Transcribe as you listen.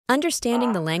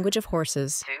Understanding the Language of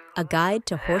Horses, a guide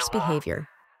to horse behavior.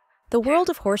 The world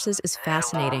of horses is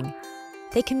fascinating.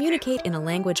 They communicate in a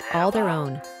language all their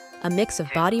own, a mix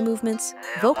of body movements,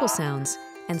 vocal sounds,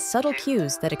 and subtle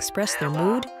cues that express their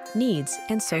mood, needs,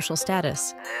 and social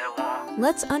status.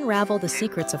 Let's unravel the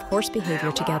secrets of horse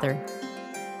behavior together.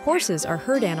 Horses are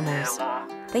herd animals.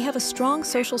 They have a strong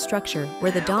social structure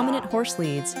where the dominant horse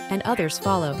leads and others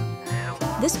follow.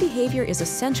 This behavior is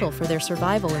essential for their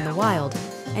survival in the wild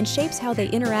and shapes how they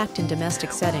interact in domestic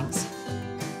settings.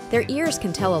 Their ears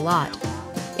can tell a lot.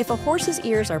 If a horse's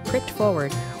ears are pricked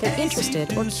forward, they're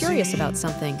interested or curious about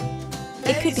something.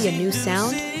 It could be a new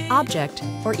sound, object,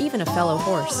 or even a fellow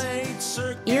horse.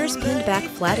 Ears pinned back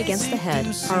flat against the head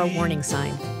are a warning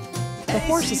sign. The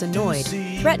horse is annoyed,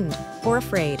 threatened, or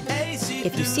afraid.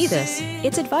 If you see this,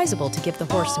 it's advisable to give the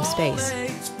horse some space.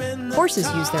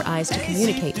 Horses use their eyes to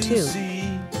communicate too.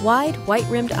 Wide,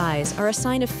 white-rimmed eyes are a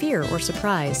sign of fear or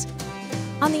surprise.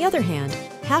 On the other hand,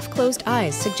 half-closed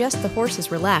eyes suggest the horse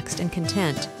is relaxed and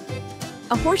content.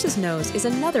 A horse's nose is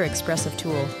another expressive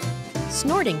tool.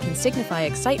 Snorting can signify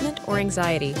excitement or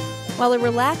anxiety, while a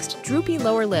relaxed, droopy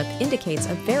lower lip indicates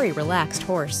a very relaxed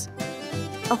horse.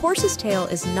 A horse's tail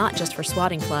is not just for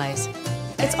swatting flies.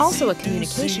 It's also a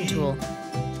communication tool.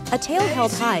 A tail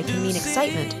held high can mean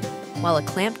excitement, while a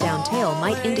clamped-down tail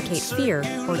might indicate fear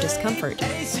or discomfort.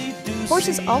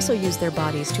 Horses also use their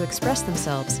bodies to express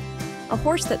themselves. A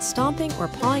horse that's stomping or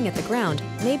pawing at the ground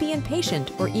may be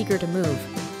impatient or eager to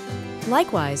move.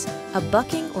 Likewise, a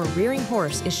bucking or rearing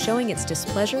horse is showing its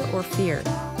displeasure or fear.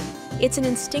 It's an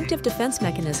instinctive defense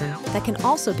mechanism that can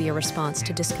also be a response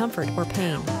to discomfort or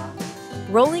pain.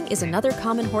 Rolling is another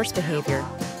common horse behavior.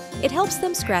 It helps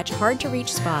them scratch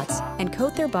hard-to-reach spots and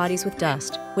coat their bodies with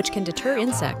dust, which can deter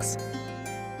insects.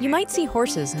 You might see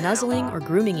horses nuzzling or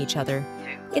grooming each other.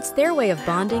 It's their way of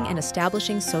bonding and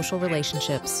establishing social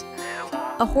relationships.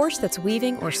 A horse that's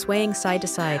weaving or swaying side to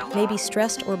side may be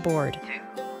stressed or bored.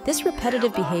 This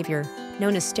repetitive behavior,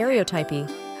 known as stereotypy,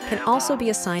 can also be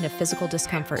a sign of physical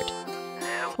discomfort.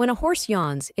 When a horse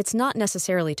yawns, it's not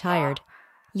necessarily tired.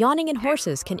 Yawning in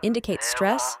horses can indicate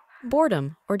stress,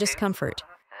 boredom, or discomfort.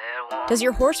 Does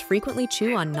your horse frequently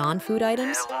chew on non-food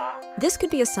items? This could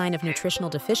be a sign of nutritional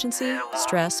deficiency,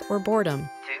 stress, or boredom.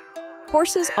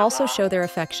 Horses also show their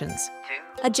affections.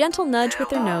 A gentle nudge with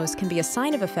their nose can be a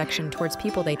sign of affection towards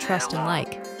people they trust and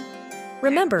like.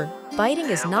 Remember, biting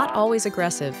is not always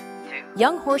aggressive.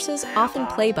 Young horses often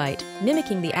play bite,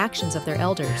 mimicking the actions of their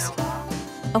elders.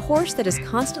 A horse that is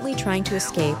constantly trying to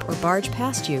escape or barge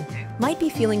past you might be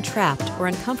feeling trapped or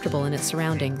uncomfortable in its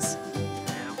surroundings.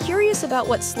 Curious about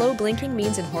what slow blinking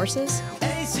means in horses?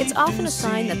 It's often a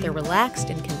sign that they're relaxed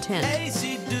and content.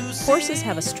 Horses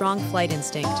have a strong flight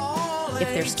instinct.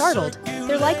 If they're startled,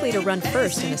 they're likely to run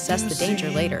first and assess the danger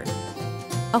later.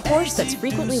 A horse that's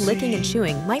frequently licking and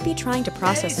chewing might be trying to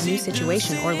process a new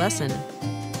situation or lesson.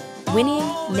 Whinnying,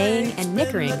 neighing, and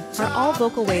nickering are all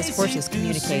vocal ways horses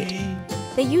communicate.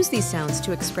 They use these sounds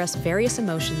to express various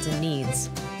emotions and needs.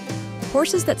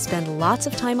 Horses that spend lots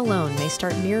of time alone may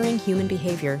start mirroring human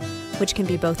behavior, which can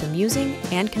be both amusing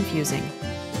and confusing.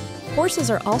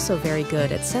 Horses are also very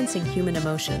good at sensing human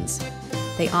emotions.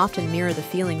 They often mirror the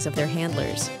feelings of their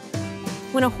handlers.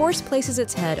 When a horse places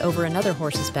its head over another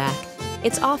horse's back,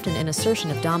 it's often an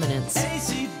assertion of dominance.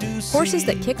 Horses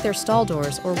that kick their stall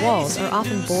doors or walls are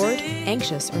often bored,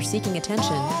 anxious, or seeking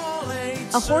attention.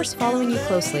 A horse following you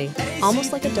closely,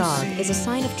 almost like a dog, is a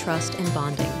sign of trust and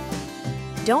bonding.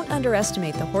 Don't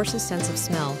underestimate the horse's sense of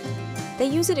smell. They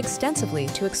use it extensively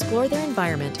to explore their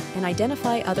environment and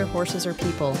identify other horses or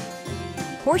people.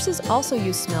 Horses also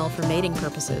use smell for mating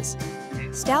purposes.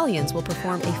 Stallions will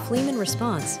perform a Fleeman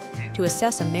response to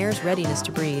assess a mare's readiness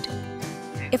to breed.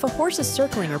 If a horse is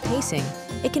circling or pacing,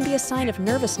 it can be a sign of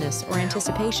nervousness or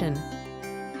anticipation.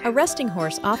 A resting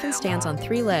horse often stands on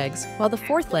 3 legs while the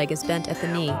 4th leg is bent at the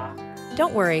knee.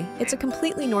 Don't worry, it's a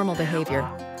completely normal behavior.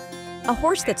 A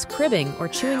horse that's cribbing or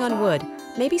chewing on wood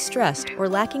may be stressed or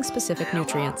lacking specific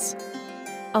nutrients.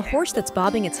 A horse that's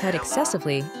bobbing its head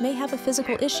excessively may have a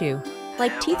physical issue,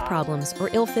 like teeth problems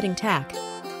or ill-fitting tack.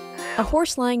 A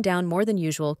horse lying down more than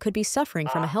usual could be suffering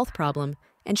from a health problem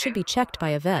and should be checked by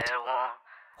a vet.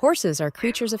 Horses are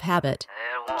creatures of habit.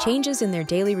 Changes in their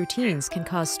daily routines can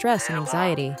cause stress and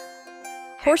anxiety.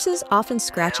 Horses often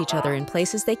scratch each other in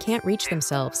places they can't reach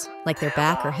themselves, like their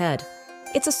back or head.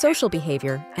 It's a social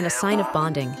behavior and a sign of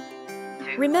bonding.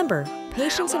 Remember,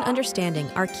 patience and understanding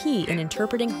are key in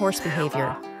interpreting horse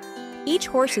behavior. Each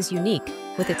horse is unique,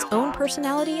 with its own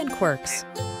personality and quirks.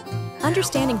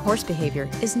 Understanding horse behavior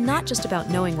is not just about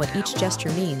knowing what each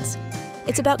gesture means.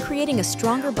 It's about creating a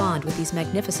stronger bond with these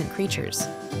magnificent creatures.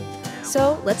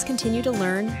 So let's continue to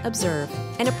learn, observe,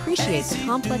 and appreciate the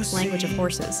complex language of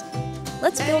horses.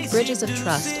 Let's build bridges of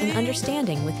trust and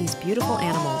understanding with these beautiful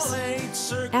animals.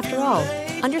 After all,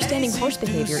 understanding horse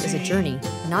behavior is a journey,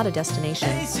 not a destination.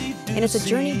 And it's a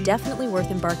journey definitely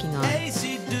worth embarking on.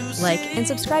 Like and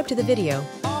subscribe to the video.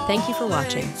 Thank you for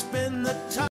watching.